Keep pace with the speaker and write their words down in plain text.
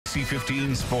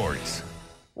C15 Sports.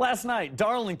 Last night,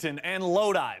 Darlington and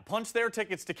Lodi punched their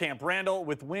tickets to Camp Randall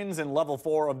with wins in Level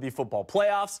 4 of the football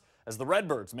playoffs. As the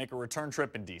Redbirds make a return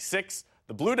trip in D6,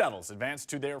 the Blue Devils advance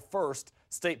to their first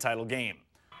state title game.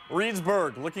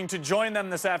 Reedsburg looking to join them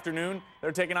this afternoon.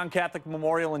 They're taking on Catholic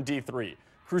Memorial in D3.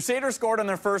 Crusaders scored on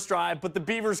their first drive, but the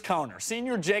Beavers counter.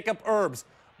 Senior Jacob Erbs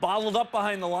bottled up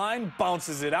behind the line,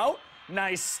 bounces it out.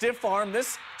 Nice stiff arm.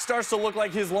 This starts to look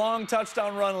like his long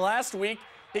touchdown run last week.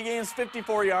 He gains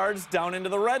 54 yards down into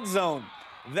the red zone.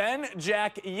 Then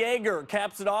Jack Yeager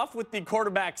caps it off with the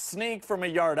quarterback sneak from a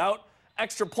yard out.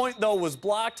 Extra point, though, was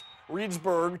blocked.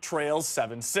 Reedsburg trails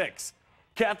 7-6.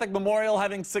 Catholic Memorial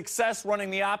having success running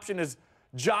the option as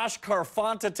Josh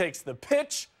Carfonta takes the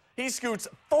pitch. He scoots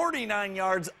 49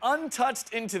 yards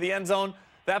untouched into the end zone.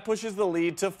 That pushes the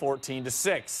lead to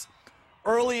 14-6.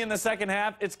 Early in the second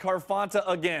half, it's Carfonta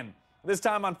again. This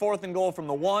time on 4th and goal from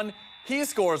the 1. He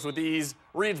scores with ease.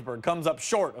 Reedsburg comes up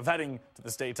short of heading to the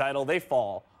state title. They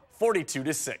fall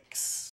 42-6.